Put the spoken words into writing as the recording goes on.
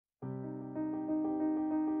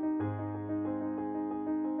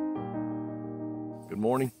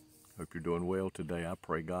morning. Hope you're doing well today. I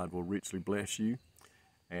pray God will richly bless you,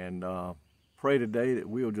 and pray today that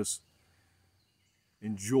we'll just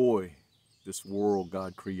enjoy this world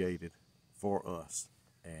God created for us,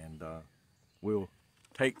 and we'll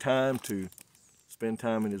take time to spend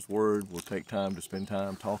time in His Word. We'll take time to spend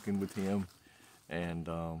time talking with Him, and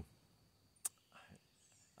I'm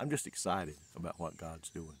just excited about what God's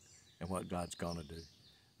doing and what God's gonna do,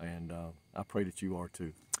 and I pray that you are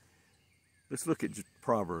too. Let's look at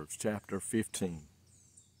Proverbs chapter 15,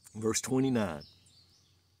 verse 29.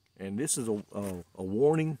 And this is a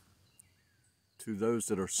warning to those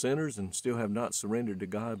that are sinners and still have not surrendered to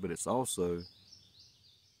God, but it's also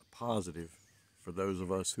a positive for those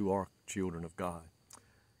of us who are children of God.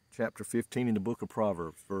 Chapter 15 in the book of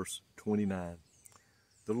Proverbs, verse 29.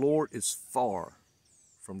 The Lord is far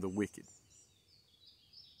from the wicked,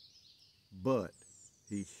 but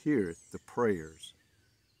He heareth the prayers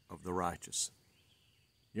of the righteous.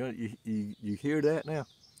 You hear that now?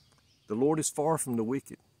 The Lord is far from the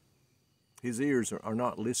wicked. His ears are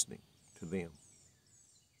not listening to them,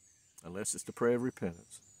 unless it's the prayer of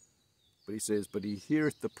repentance. But He says, but He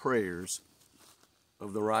heareth the prayers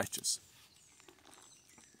of the righteous.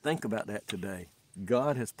 Think about that today.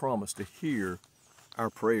 God has promised to hear our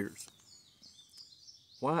prayers.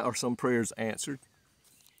 Why are some prayers answered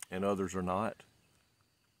and others are not?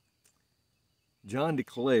 John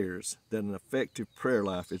declares that an effective prayer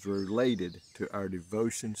life is related to our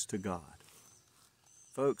devotions to God.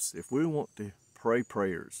 Folks, if we want to pray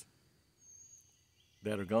prayers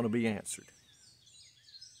that are going to be answered,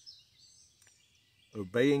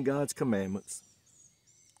 obeying God's commandments,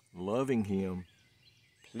 loving Him,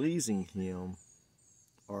 pleasing Him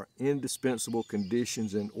are indispensable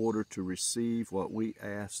conditions in order to receive what we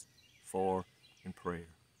ask for in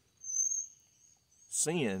prayer.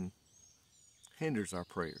 Sin hinders our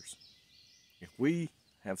prayers. If we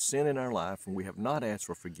have sin in our life and we have not asked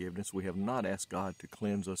for forgiveness, we have not asked God to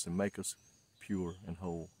cleanse us and make us pure and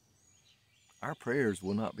whole, our prayers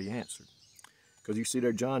will not be answered. Because you see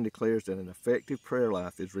there, John declares that an effective prayer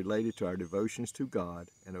life is related to our devotions to God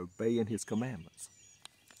and obeying His commandments.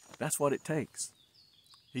 That's what it takes.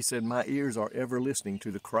 He said, my ears are ever listening to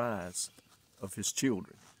the cries of His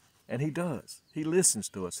children. And He does. He listens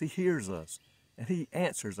to us. He hears us. And He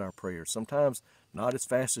answers our prayers. Sometimes not as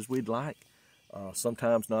fast as we'd like.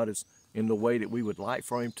 Sometimes not as in the way that we would like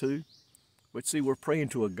for Him to. But see, we're praying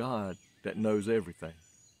to a God that knows everything.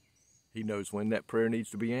 He knows when that prayer needs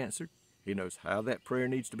to be answered. He knows how that prayer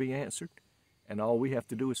needs to be answered. And all we have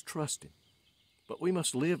to do is trust Him. But we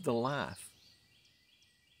must live the life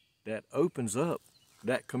that opens up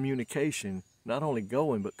that communication, not only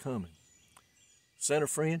going but coming. Sinner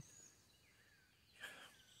friend,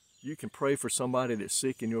 you can pray for somebody that's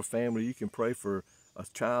sick in your family. You can pray for a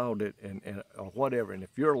child or whatever. And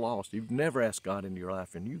if you're lost, you've never asked God into your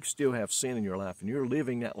life, and you still have sin in your life, and you're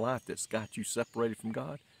living that life that's got you separated from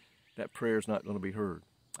God, that prayer is not going to be heard.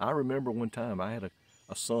 I remember one time I had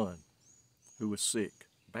a son who was sick,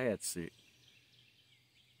 bad sick.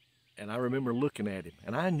 And I remember looking at him,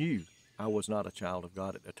 and I knew I was not a child of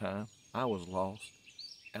God at the time. I was lost,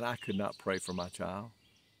 and I could not pray for my child.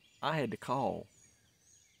 I had to call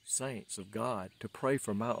saints of God to pray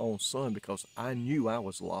for my own son because I knew I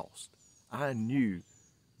was lost. I knew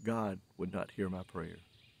God would not hear my prayer,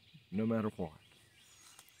 no matter what.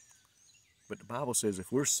 But the Bible says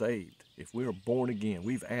if we're saved, if we're born again,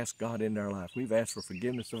 we've asked God into our life, we've asked for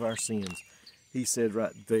forgiveness of our sins, He said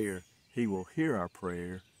right there, He will hear our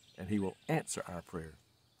prayer and He will answer our prayer.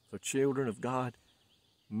 So children of God,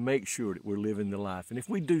 make sure that we're living the life. And if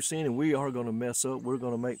we do sin and we are going to mess up, we're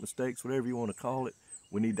going to make mistakes, whatever you want to call it,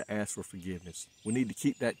 we need to ask for forgiveness. We need to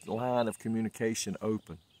keep that line of communication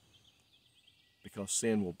open because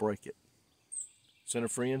sin will break it. Sinner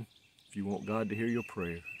friend, if you want God to hear your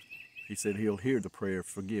prayer, He said He'll hear the prayer of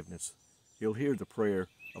forgiveness. He'll hear the prayer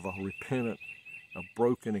of a repentant, a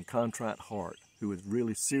broken and contrite heart who is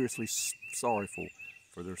really seriously sorrowful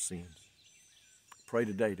for their sins. Pray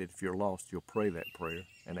today that if you're lost, you'll pray that prayer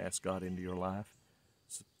and ask God into your life.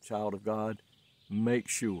 So, child of God, make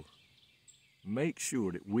sure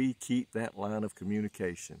that we keep that line of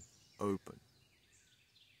communication open.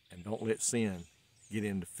 And don't let sin get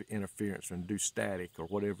into interference and do static or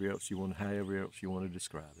whatever else you want, however else you want to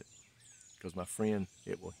describe it. Because, my friend,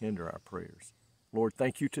 it will hinder our prayers. Lord,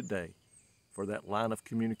 thank You today for that line of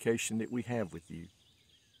communication that we have with You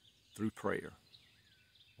through prayer.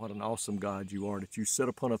 What an awesome God You are, that You sit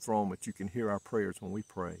upon a throne, but You can hear our prayers when we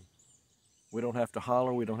pray. We don't have to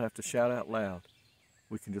holler. We don't have to shout out loud.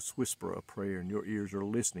 We can just whisper a prayer, and Your ears are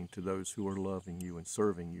listening to those who are loving You and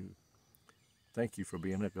serving You. Thank You for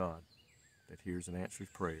being a God that hears and answers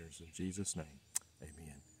prayers. In Jesus' name,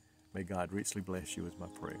 amen. May God richly bless you is my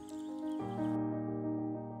prayer.